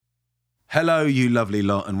Hello, you lovely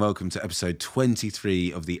lot, and welcome to episode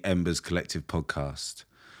 23 of the Embers Collective podcast.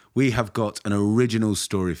 We have got an original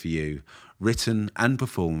story for you, written and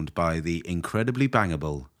performed by the incredibly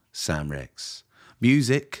bangable Sam Ricks.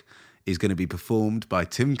 Music is going to be performed by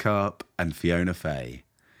Tim Carp and Fiona Fay.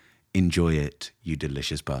 Enjoy it, you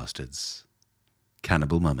delicious bastards.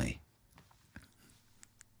 Cannibal Mummy.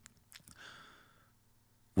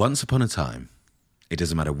 Once upon a time, it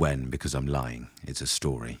doesn't matter when because I'm lying, it's a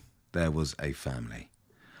story. There was a family,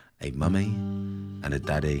 a mummy and a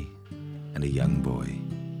daddy and a young boy.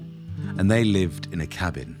 And they lived in a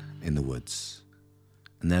cabin in the woods.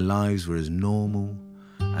 And their lives were as normal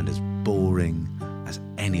and as boring as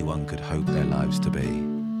anyone could hope their lives to be.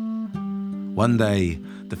 One day,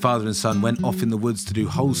 the father and son went off in the woods to do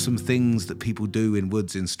wholesome things that people do in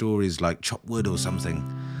woods in stories like chop wood or something.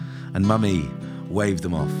 And Mummy waved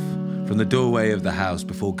them off from the doorway of the house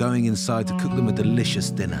before going inside to cook them a delicious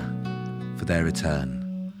dinner for their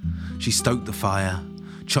return. She stoked the fire,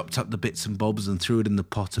 chopped up the bits and bobs and threw it in the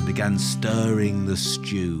pot and began stirring the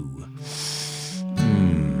stew.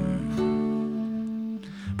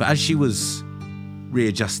 But as she was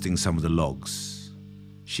readjusting some of the logs,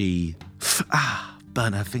 she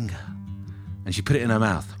burnt her finger, and she put it in her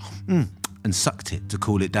mouth and sucked it to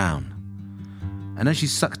cool it down. And as she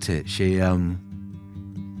sucked it, she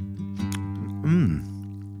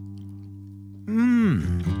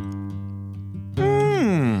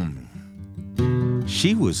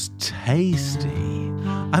she was tasty.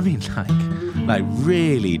 I mean, like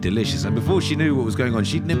really delicious. And before she knew what was going on,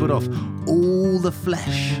 she'd nibbled off all the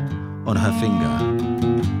flesh on her finger.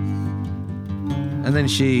 And then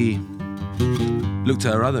she looked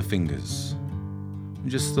at her other fingers and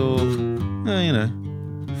just thought,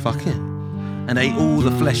 fuck it. And ate all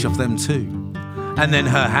the flesh off them too. And then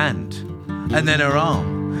her hand. And then her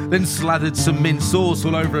arm. Then slathered some mint sauce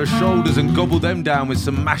all over her shoulders and gobbled them down with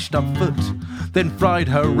some mashed up foot. Then fried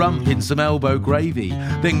her rump in some elbow gravy.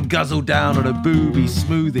 Then guzzled down on a booby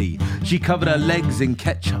smoothie. She covered her legs in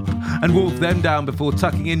ketchup and wolfed them down before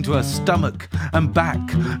tucking into her stomach and back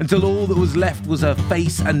until all that was left was her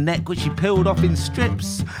face and neck, which she peeled off in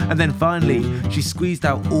strips. And then finally, she squeezed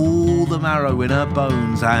out all the marrow in her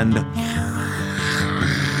bones and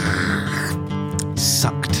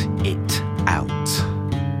sucked it out.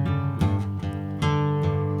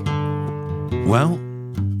 Well,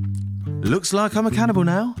 looks like I'm a cannibal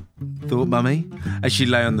now, thought Mummy, as she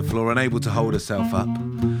lay on the floor unable to hold herself up.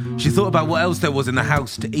 She thought about what else there was in the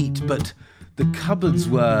house to eat, but the cupboards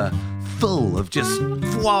were full of just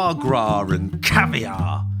foie gras and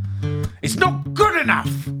caviar. It's not good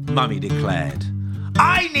enough, Mummy declared.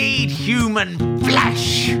 I need human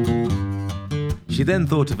flesh. She then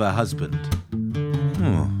thought of her husband.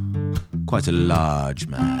 Quite a large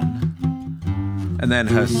man. And then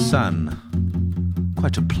her son.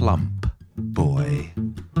 Quite a plump boy.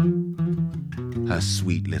 Her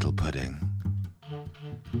sweet little pudding.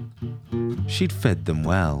 She'd fed them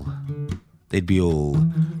well. They'd be all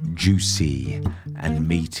juicy and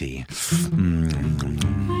meaty.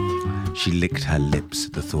 She licked her lips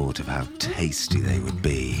at the thought of how tasty they would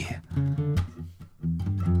be.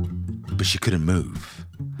 But she couldn't move,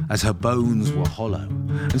 as her bones were hollow.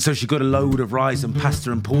 And so she got a load of rice and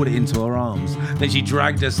pasta and poured it into her arms. Then she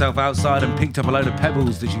dragged herself outside and picked up a load of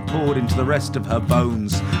pebbles that she poured into the rest of her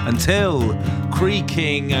bones until,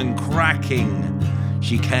 creaking and cracking,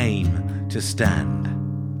 she came to stand.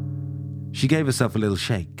 She gave herself a little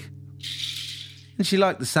shake. And she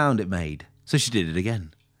liked the sound it made, so she did it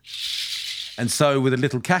again. And so, with a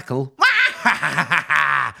little cackle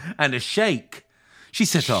and a shake, she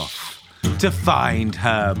set off to find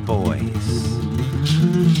her boys.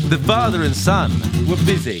 The father and son were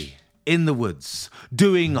busy in the woods,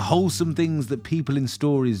 doing wholesome things that people in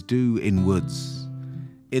stories do in woods.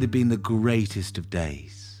 It had been the greatest of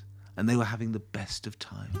days, and they were having the best of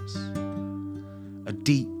times. A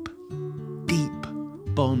deep, deep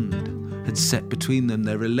bond had set between them.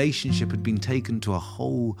 Their relationship had been taken to a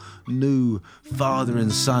whole new father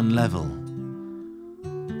and son level.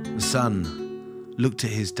 The son looked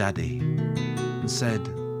at his daddy and said,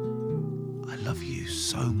 "I love you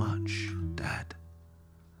so much, Dad."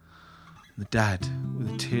 And the dad, with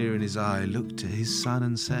a tear in his eye, looked at his son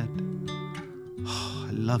and said, "Oh,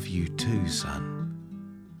 I love you too, son."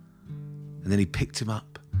 And then he picked him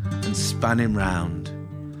up and span him round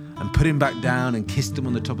and put him back down and kissed him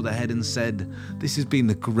on the top of the head and said, "This has been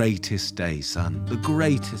the greatest day, son, the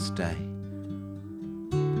greatest day.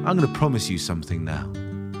 I'm going to promise you something now.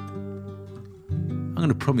 I'm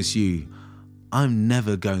going to promise you I'm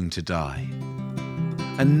never going to die.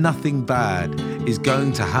 And nothing bad is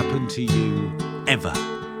going to happen to you ever.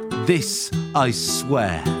 This I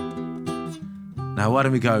swear. Now why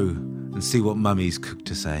don't we go and see what Mummy's cooked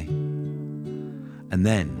to say? And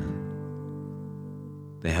then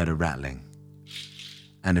they heard a rattling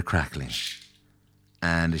and a crackling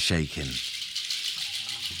and a shaking.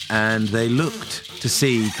 And they looked to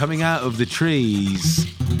see, coming out of the trees,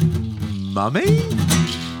 Mummy?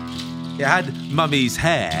 It had Mummy's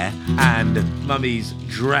hair and Mummy's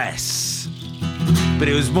dress, but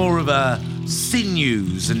it was more of a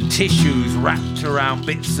sinews and tissues wrapped around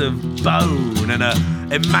bits of bone and a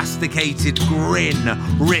emasticated grin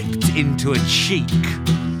ripped into a cheek.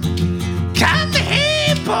 Come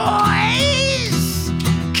here, boys!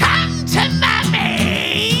 Come to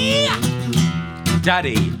Mummy!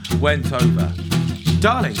 Daddy went over.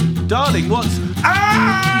 Darling, what's...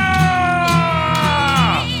 Ah!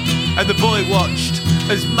 And the boy watched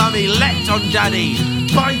as Mummy leapt on Daddy,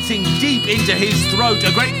 biting deep into his throat.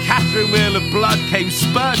 A great Catherine wheel of blood came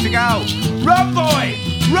spurting out. Run, boy!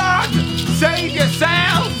 Run! Save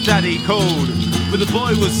yourself! Daddy called. But the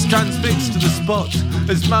boy was transfixed to the spot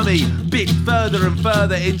as Mummy bit further and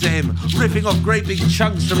further into him, ripping off great big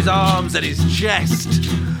chunks from his arms and his chest,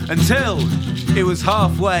 until it was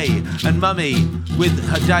halfway and Mummy, with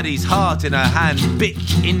her daddy's heart in her hand, bit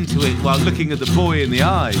into it while looking at the boy in the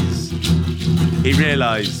eyes. He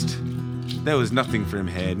realised there was nothing for him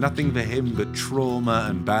here, nothing for him but trauma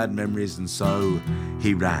and bad memories, and so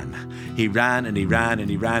he ran. He ran and he ran and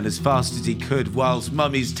he ran as fast as he could, whilst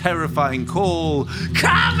Mummy's terrifying call,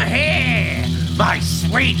 "Come here, my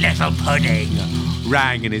sweet little pudding,"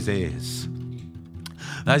 rang in his ears.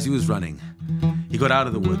 As he was running, he got out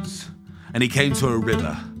of the woods and he came to a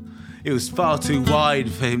river. It was far too wide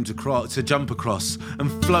for him to jump across, and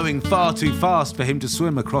flowing far too fast for him to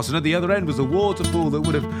swim across, and at the other end was a waterfall that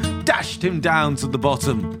would have dashed him down to the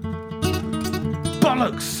bottom.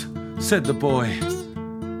 "Bollocks!" said the boy.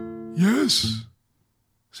 "Yes,"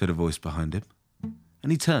 said a voice behind him,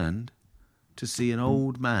 and he turned to see an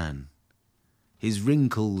old man. His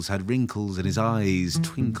wrinkles had wrinkles and his eyes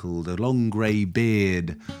twinkled. A long grey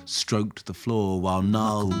beard stroked the floor while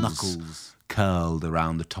knuckles curled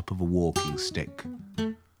around the top of a walking stick.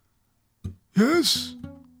 "Yes,"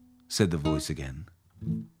 said the voice again.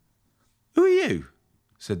 "Who are you?"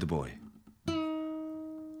 said the boy.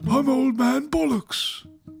 "I'm Old Man Bollocks.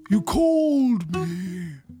 You called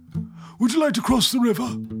me. Would you like to cross the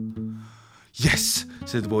river?" "Yes,"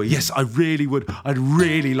 said the boy. "Yes, I really would. I'd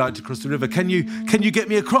really like to cross the river. Can you get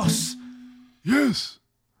me across?" "Yes."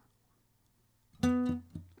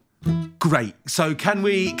 "Great. So can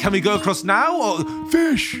we go across now or..."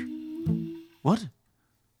 "Fish." "What?"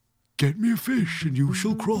 "Get me a fish and you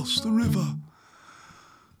shall cross the river.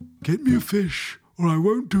 Get me a fish or I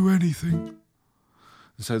won't do anything."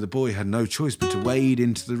 And so the boy had no choice but to wade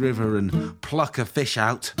into the river and pluck a fish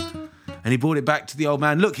out. And he brought it back to the old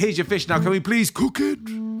man. "Look, here's your fish now. Can we please "Cook it."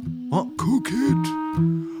 What? "Cook it.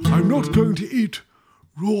 I'm not going to eat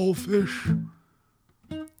raw fish.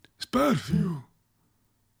 It's bad for you.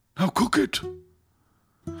 Now cook it."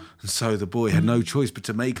 And so the boy had no choice but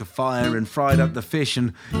to make a fire and fried up the fish,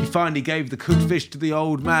 and he finally gave the cooked fish to the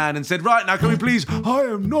old man and said, "Right, now can we please..." "I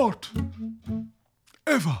am not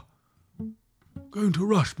ever going to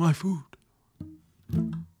rush my food.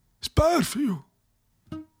 It's bad for you.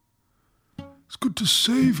 It's good to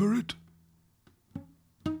savour it.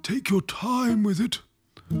 Take your time with it.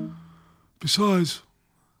 Besides,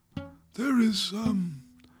 there is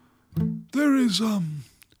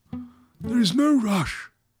no rush.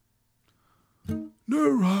 No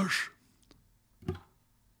rush.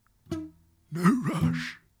 No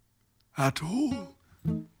rush at all."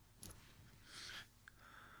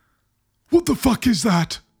 "What the fuck is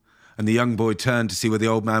that?" And the young boy turned to see where the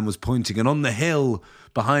old man was pointing, and on the hill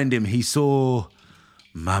behind him he saw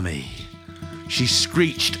Mummy. She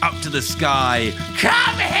screeched up to the sky,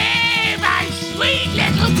 "Come here, my sweet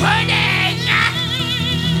little pudding!"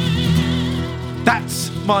 "That's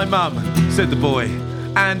my mum," said the boy.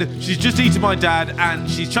 "And she's just eaten my dad, and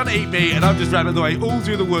she's trying to eat me, and I've just ran away all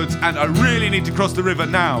through the woods, and I really need to cross the river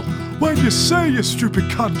now." "When you say, you stupid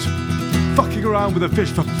cunt. Fucking around with a fish,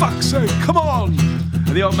 for fuck's sake, come on!"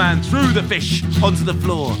 And the old man threw the fish onto the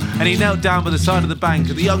floor, and he knelt down by the side of the bank,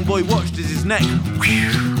 and the young boy watched as his neck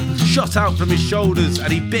shot out from his shoulders,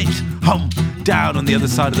 and he bit down on the other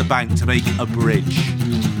side of the bank to make a bridge.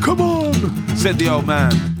 "Come on," said the old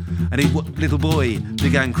man. And little boy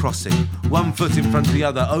began crossing, one foot in front of the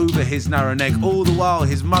other, over his narrow neck, all the while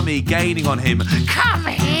his mummy gaining on him. "Come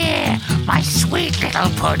here, my sweet little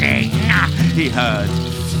pudding," he heard.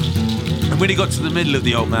 And when he got to the middle of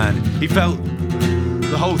the old man, he felt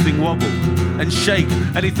the whole thing wobble and shake,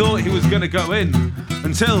 and he thought he was going to go in.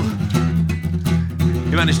 until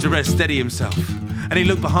he managed to steady himself, and he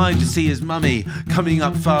looked behind to see his mummy coming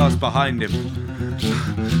up fast behind him.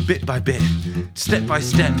 Bit by bit, step by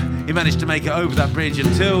step, he managed to make it over that bridge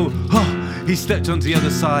until he stepped onto the other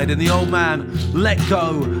side, and the old man let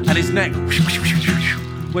go, and his neck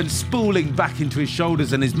went spooling back into his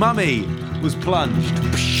shoulders, and his mummy was plunged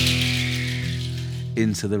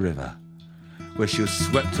into the river, where she was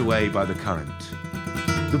swept away by the current.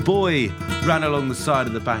 The boy ran along the side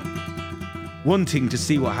of the bank, wanting to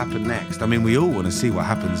see what happened next. I mean, we all want to see what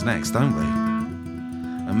happens next, don't we?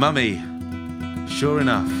 And Mummy, sure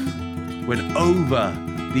enough, went over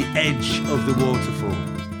the edge of the waterfall,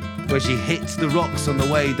 where she hit the rocks on the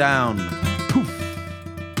way down. Poof,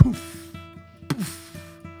 poof, poof,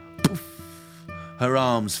 poof. Her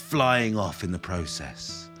arms flying off in the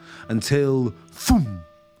process, until, thoom,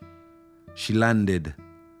 she landed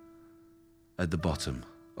at the bottom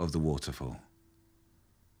of the waterfall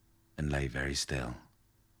and lay very still.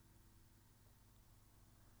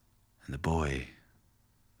 And the boy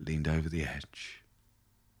leaned over the edge.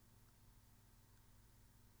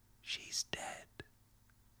 She's dead.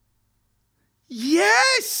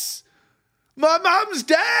 Yes! My mum's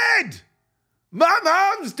dead! My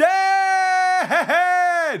mum's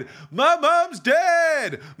dead! My mum's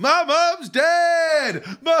dead! My mum's dead!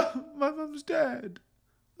 My mum's dead.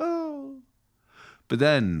 Oh. But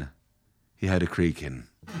then he heard a creaking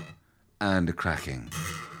and a cracking,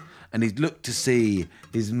 and he looked to see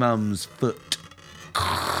his mum's foot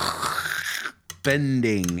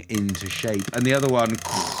bending into shape, and the other one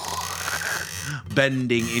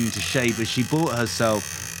bending into shape as she brought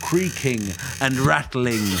herself creaking and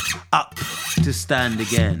rattling up to stand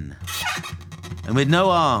again. And with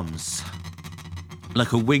no arms,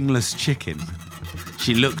 like a wingless chicken,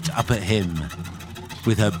 she looked up at him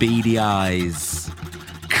with her beady eyes.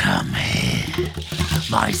 Come here,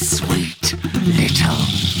 my sweet little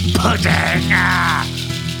pudding.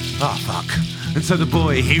 Oh, fuck. And so the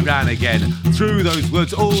boy, he ran again through those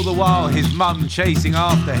woods, all the while his mum chasing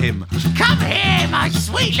after him. Come here, my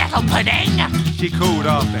sweet little pudding, she called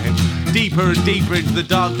after him. Deeper and deeper into the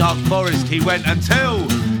dark, dark forest he went until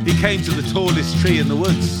he came to the tallest tree in the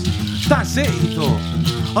woods. That's it, he thought.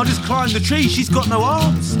 I'll just climb the tree. She's got no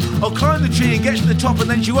arms. I'll climb the tree and get to the top, and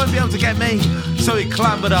then she won't be able to get me. So he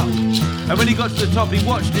clambered up. And when he got to the top, he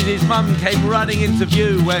watched as his mum came running into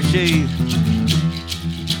view, where she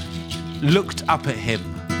looked up at him,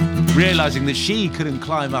 realising that she couldn't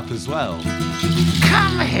climb up as well.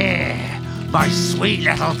 Come here, my sweet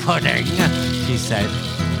little pudding, she said.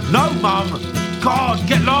 No, Mum. God,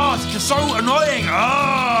 get lost. You're so annoying.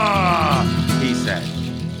 Ah, he said.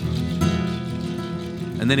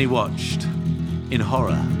 And then he watched, in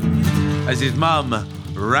horror, as his mum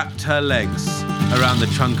wrapped her legs around the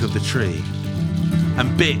trunk of the tree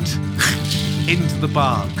and bit into the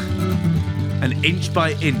bark. And inch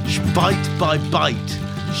by inch, bite by bite,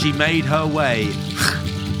 she made her way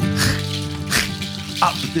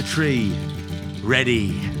up the tree,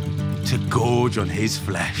 ready to gorge on his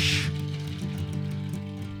flesh.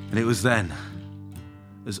 And it was then,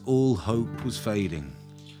 as all hope was fading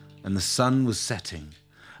and the sun was setting,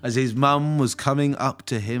 as his mum was coming up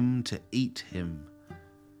to him to eat him,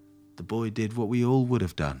 the boy did what we all would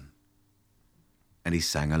have done, and he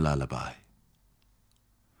sang a lullaby.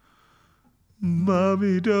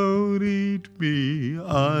 Mommy, don't eat me,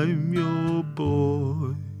 I'm your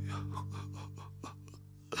boy.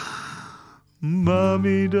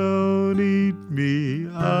 Mommy, don't eat me,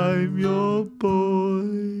 I'm your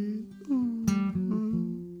boy.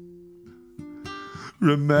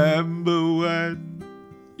 Remember when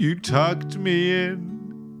you tucked me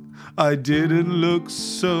in? I didn't look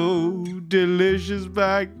so delicious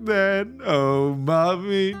back then. Oh,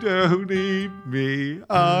 Mommy, don't eat me,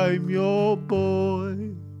 I'm your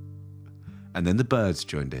boy. And then the birds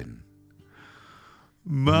joined in.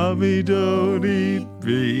 Mommy, don't eat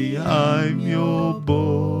me, I'm your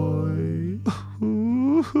boy.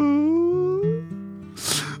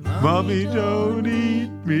 Mommy, don't eat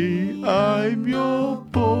me, I'm your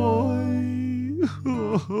boy.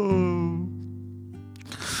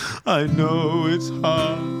 I know it's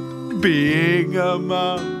hard being a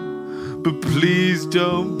mum, but please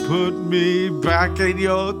don't put me back in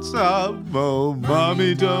your tub. Oh,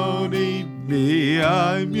 Mommy, don't eat me,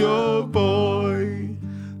 I'm your boy.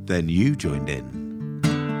 Then you joined in.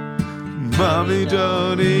 Mommy,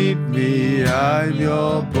 don't eat me, I'm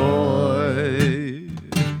your boy.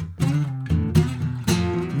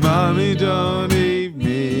 Mommy, don't eat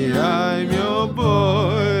me, I'm your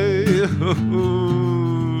boy.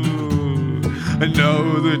 I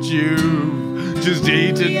know that you've just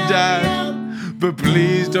eaten Dad, but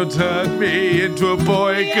please don't turn me into a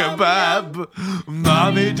boy kebab.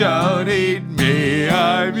 Mommy, don't eat me,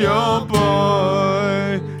 I'm your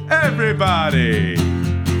boy. Everybody.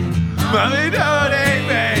 Mommy, don't eat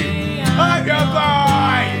me, I'm your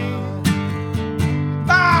boy.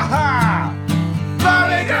 Aha!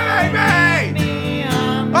 Mommy, don't eat me,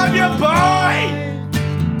 I'm your boy.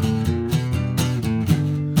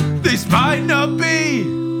 This might not be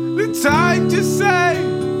the time to say,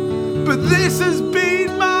 but this has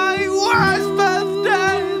been my worst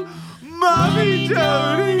birthday. Mommy,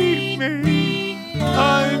 don't eat me,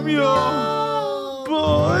 I'm your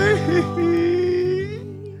boy.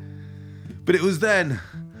 But it was then,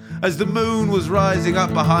 as the moon was rising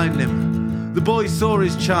up behind him, the boy saw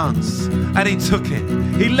his chance, and he took it.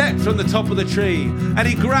 He leapt from the top of the tree, and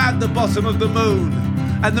he grabbed the bottom of the moon,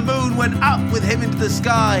 and the moon went up with him into the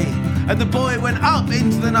sky, and the boy went up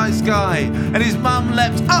into the night sky, and his mum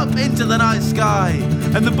leapt up into the night sky,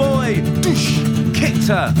 and the boy, doosh, kicked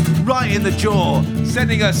her right in the jaw,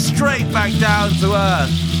 sending her straight back down to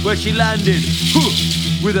earth, where she landed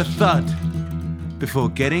with a thud, before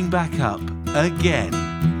getting back up again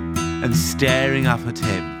and staring up at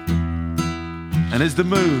him. And as the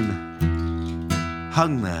moon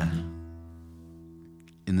hung there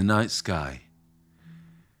in the night sky,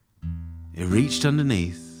 it reached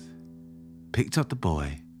underneath, picked up the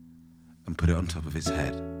boy, and put it on top of his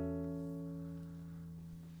head.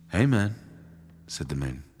 "Hey man," said the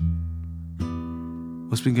moon,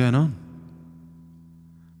 "what's been going on?"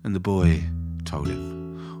 And the boy told him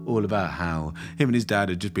all about how him and his dad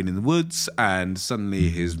had just been in the woods, and suddenly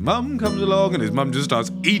his mum comes along, and his mum just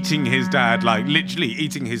starts eating his dad, like literally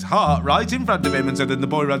eating his heart right in front of him. And so then the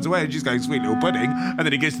boy runs away, and she's going, "Sweet little pudding." And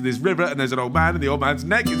then he gets to this river, and there's an old man, and the old man's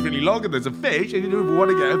neck is really long, and there's a fish, and he doesn't want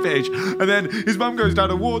to get a fish. And then his mum goes down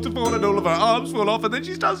a waterfall, and all of her arms fall off, and then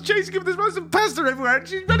she starts chasing him. There's loads of pasta everywhere, and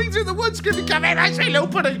she's running through the woods, screaming, "Come here, my sweet little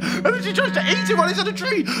pudding!" And then she tries to eat him while he's on a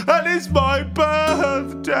tree, and it's my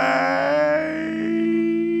birthday.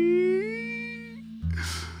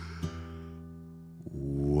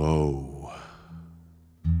 "Whoa,"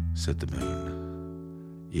 said the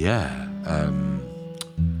moon. Yeah,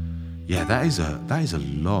 that is a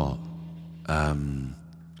lot.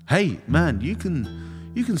 Hey, man, you can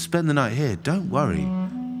spend the night here. Don't worry.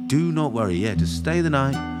 Do not worry. Yeah, just stay the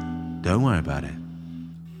night. Don't worry about it.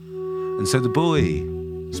 And so the boy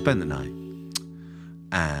spent the night.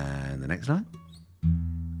 And the next night.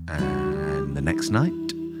 And the next night.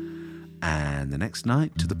 And the next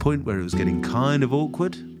night, to the point where it was getting kind of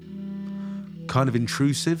awkward, kind of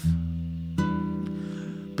intrusive,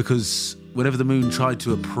 because whenever the moon tried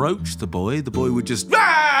to approach the boy would just,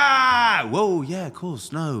 "Ah! Whoa, yeah, of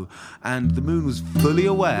course, no." And the moon was fully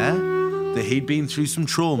aware that he'd been through some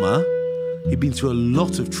trauma. He'd been through a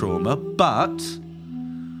lot of trauma, but,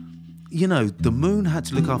 you know, the moon had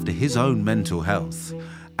to look after his own mental health.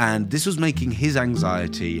 And this was making his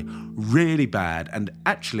anxiety really bad. And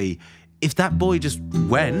actually, if that boy just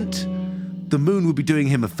went, the moon would be doing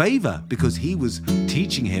him a favor, because he was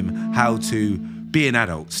teaching him how to be an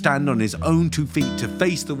adult, stand on his own 2 feet, to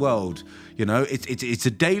face the world. You know, it's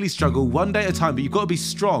a daily struggle, one day at a time, but you've got to be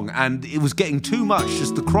strong. And it was getting too much,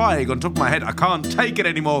 just the crying on top of my head. I can't take it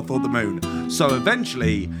anymore, thought the moon. So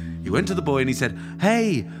eventually, he went to the boy and he said,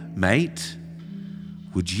 "Hey, mate,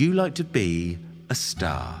 would you like to be a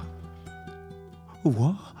star?"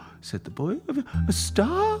 "What?" said the boy. "A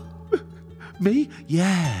star? Me?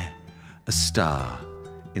 Yeah, a star.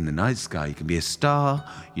 In the night sky, you can be a star.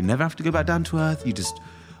 You never have to go back down to earth. You just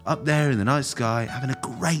up there in the night sky, having a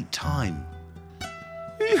great time."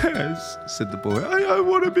 "Yes," said the boy, I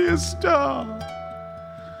want to be a star."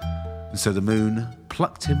 And so the moon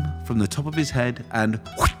plucked him from the top of his head and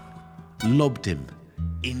lobbed him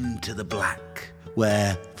into the black,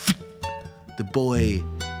 where the boy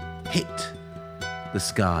hit the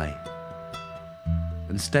sky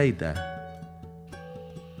and stayed there,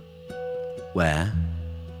 where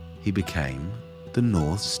he became the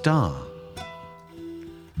North Star.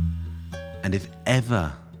 And if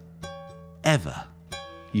ever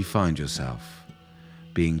you find yourself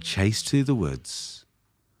being chased through the woods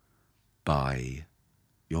by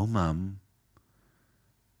your mum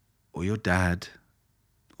or your dad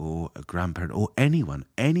or a grandparent or anyone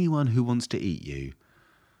who wants to eat you,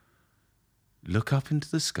 look up into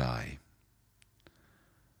the sky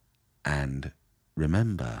and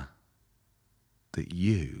remember that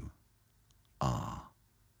you are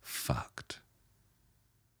fucked.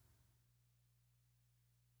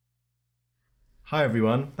 Hi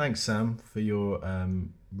everyone, thanks Sam for your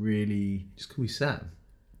really... Just call me Sam.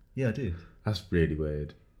 Yeah, I do. That's really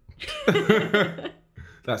weird.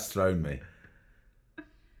 That's thrown me.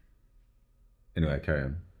 Anyway, carry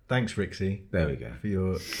on. Thanks, Rixie. There we go. For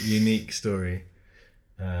your unique story.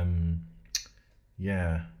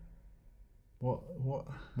 Yeah. What?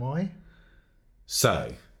 Why?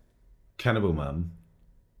 So, Cannibal Mum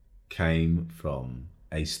came from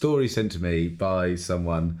a story sent to me by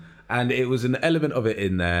someone, and it was an element of it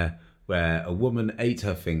in there where a woman ate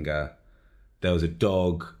her finger. There was a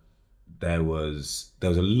dog. There was a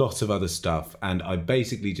lot of other stuff, and I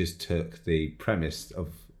basically just took the premise of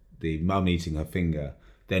the mum eating her finger,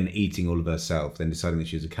 then eating all of herself, then deciding that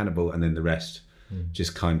she was a cannibal, and then the rest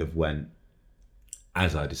just kind of went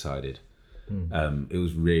as I decided. It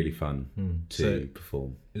was really fun to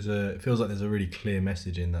perform. It feels like there's a really clear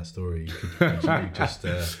message in that story. Could you just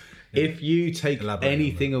if you take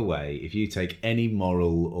anything away, if you take any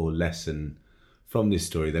moral or lesson from this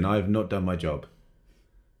story, then I have not done my job.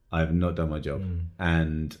 I have not done my job.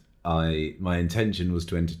 And my intention was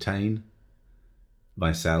to entertain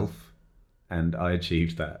myself, and I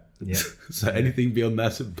achieved that. Yeah. So anything beyond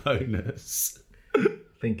that's a bonus. I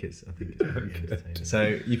think it's pretty entertaining.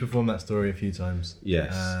 So you performed that story a few times.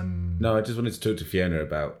 Yes. No, I just wanted to talk to Fiona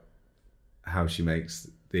about how she makes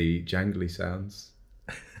the jangly sounds.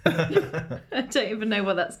 I don't even know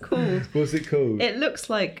what that's called. What's it called? It looks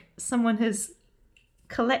like someone has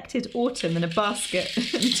collected autumn in a basket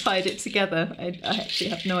and tied it together. I actually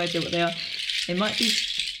have no idea what they are. They might be...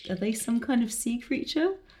 Are they some kind of sea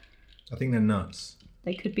creature? I think they're nuts.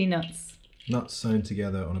 They could be nuts. Nuts sewn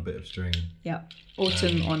together on a bit of string. Yeah.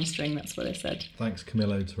 Autumn on string, that's what I said. Thanks,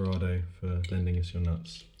 Camillo Torrado, for lending us your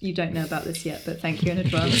nuts. You don't know about this yet, but thank you in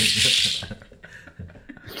advance.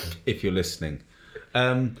 If you're listening.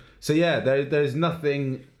 So yeah, there is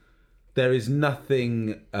nothing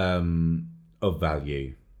of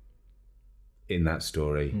value in that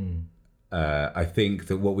story. I think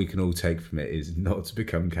that what we can all take from it is not to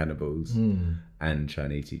become cannibals and try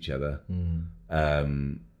and eat each other.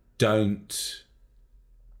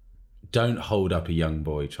 Don't hold up a young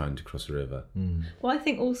boy trying to cross a river. Well, I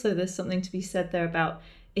think also there's something to be said there about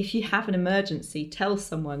if you have an emergency, tell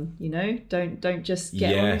someone, don't just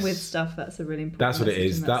get on with stuff. That's a really important That's what it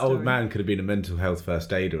is. That story. old man could have been a mental health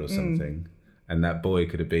first aider or something, and that boy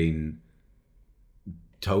could have been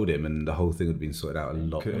told him, and the whole thing would have been sorted out a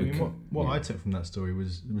lot. What I took from that story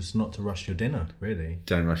was not to rush your dinner, really.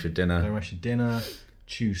 Don't rush your dinner. Don't rush your dinner.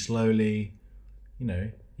 Chew slowly.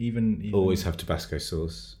 Even always have Tabasco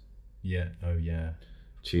sauce. Yeah. Oh yeah.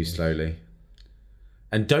 Chew slowly,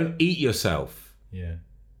 and don't eat yourself. Yeah.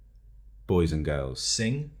 Boys and girls.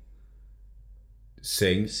 Sing,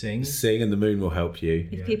 and the moon will help you.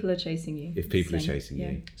 If people are chasing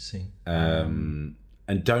you. Sing. And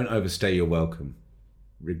don't overstay your welcome,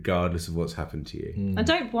 regardless of what's happened to you. And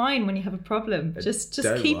don't whine when you have a problem. Just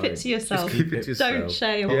keep it to yourself. Just keep it to yourself. Don't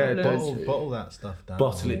share your problems. Bottle that stuff down.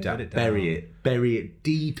 Bottle it down. Bury it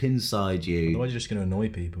deep inside you. Otherwise, you're just going to annoy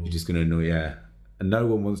people. You're just going to annoy, yeah. And no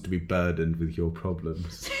one wants to be burdened with your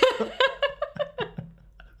problems.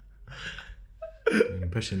 You're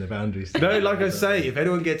pushing the boundaries. No, like I say, if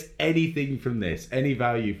anyone gets anything from this, any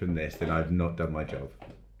value from this, then I've not done my job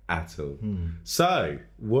at all. So,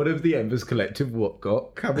 what have the Embers Collective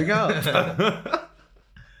got coming up?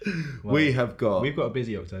 We've got a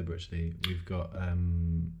busy October, actually. We've got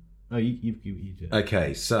you do it.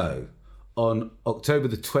 Okay, so on October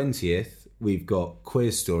the 20th, we've got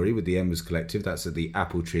Queer Story with the Embers Collective. That's at the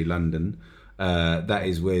Apple Tree, London. That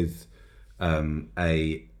is with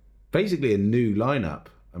basically a new lineup,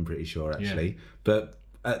 I'm pretty sure, actually. Yeah. But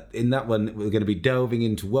in that one, we're going to be delving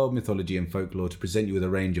into world mythology and folklore to present you with a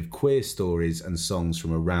range of queer stories and songs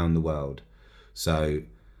from around the world. So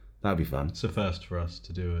that'll be fun. It's a first for us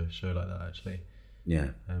to do a show like that, actually.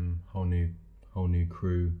 Yeah. Whole new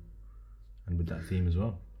crew, and with that theme as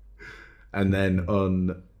well. And then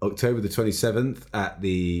on October the 27th at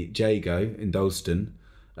the Jago in Dalston,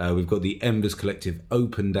 we've got the Embers Collective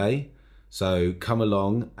Open Day. So come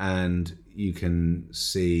along and you can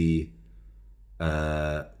see...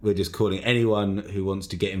 we're just calling anyone who wants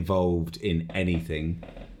to get involved in anything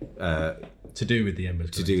to do with the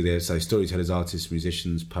Embers. To do this, so storytellers, artists,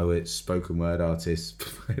 musicians, poets, spoken word artists,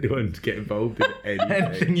 anyone to get involved in anything.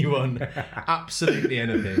 Anything you want, absolutely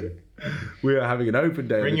anything. We are having an open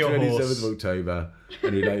day Bring on the 27th horse. of October,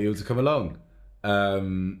 and we'd like you all to come along.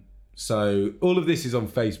 So all of this is on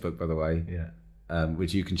Facebook, by the way. Yeah.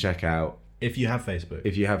 Which you can check out. If you have Facebook.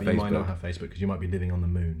 If you have Facebook. You might not have Facebook because you might be living on the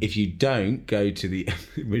moon. If you don't, go to the...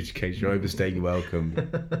 in which case you're overstaying your welcome.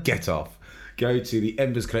 Get off. Go to the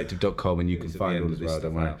emberscollective.com and you can find all of this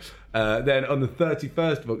stuff out. Then on the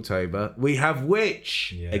 31st of October, we have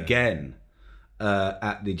Witch again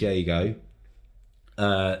at the Jago.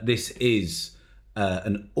 This is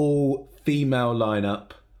an all-female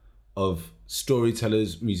lineup of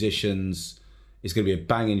storytellers, musicians. It's going to be a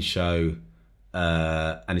banging show,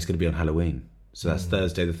 and it's going to be on Halloween. So that's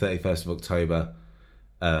Thursday, the 31st of October.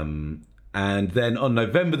 And then on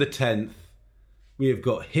November the 10th, we have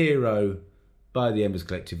got Hero by the Embers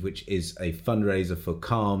Collective, which is a fundraiser for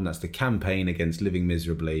Calm. That's the campaign against living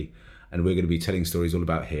miserably. And we're going to be telling stories all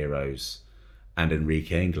about heroes and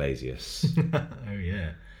Enrique Iglesias. Oh,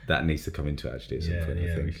 yeah. That needs to come into it, actually, at some point,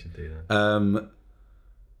 I think. We should do that.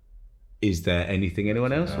 Is there anything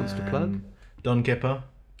anyone else wants to plug? Don Kipper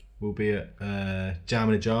will be at Jam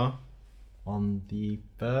in a Jar on the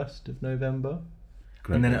 1st of November.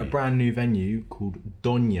 Great and then at venue. a brand new venue called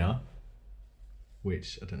Doña,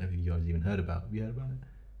 which I don't know if you guys even heard about. Have you heard about it?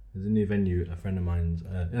 There's a new venue, a friend of mine's,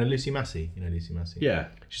 Lucy Massey. You know Lucy Massey? Yeah.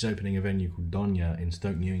 She's opening a venue called Doña in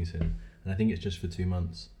Stoke Newington, and I think it's just for 2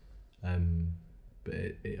 months. But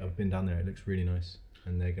I've been down there, it looks really nice.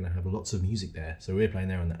 And they're going to have lots of music there. So we're playing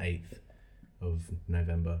there on the 8th of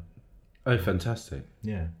November. Oh, fantastic.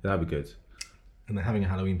 Yeah. That'd be good. And they're having a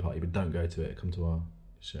Halloween party, but don't go to it, come to our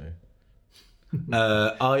show.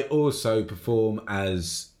 I also perform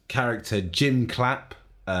as character Jim Clapp,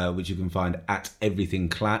 which you can find at Everything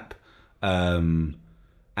Clap. And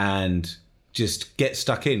just get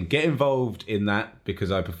stuck in, get involved in that,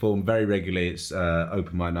 because I perform very regularly. It's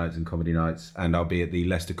open mic nights and comedy nights, and I'll be at the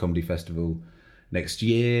Leicester Comedy Festival next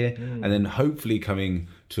year, and then hopefully coming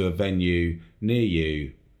to a venue near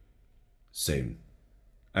you soon.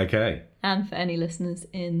 Okay. And for any listeners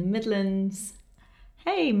in the Midlands,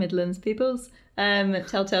 hey Midlands peoples,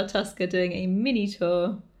 Telltale Tusk are doing a mini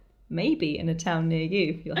tour, maybe in a town near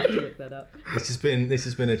you. You'll have to look that up. This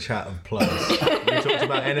has been a chat of plugs. We talked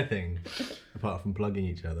about anything apart from plugging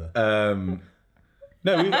each other.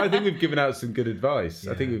 I think we've given out some good advice.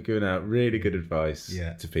 Yeah. I think we've given out really good advice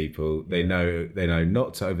to people. They know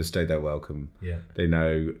not to overstay their welcome. Yeah. They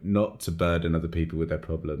know not to burden other people with their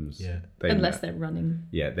problems. Yeah. Unless they're running.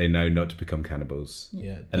 Yeah, they know not to become cannibals.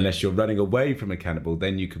 Yeah. Unless you're running away from a cannibal,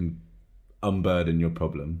 then you can unburden your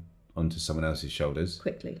problem onto someone else's shoulders.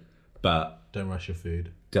 Quickly. But Don't rush your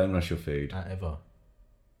food. don't rush your food. Ever.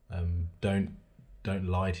 Don't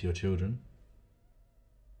lie to your children.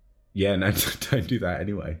 Yeah, no, don't do that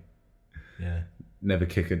anyway. Yeah. Never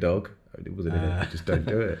kick a dog. It wasn't in it. Just don't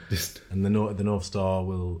do it. Just And the North Star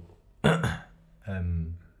will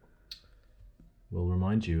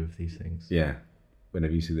remind you of these things. yeah.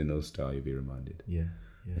 Whenever you see the North Star, you'll be reminded. Yeah.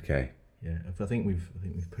 Yeah. Okay. Yeah. I think we've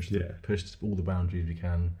pushed Yeah. pushed all the boundaries we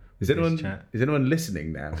can. Is with this anyone chat.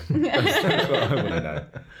 listening now? That's what I want to know.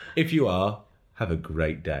 If you are, have a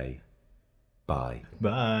great day. Bye.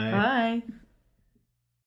 Bye. Bye.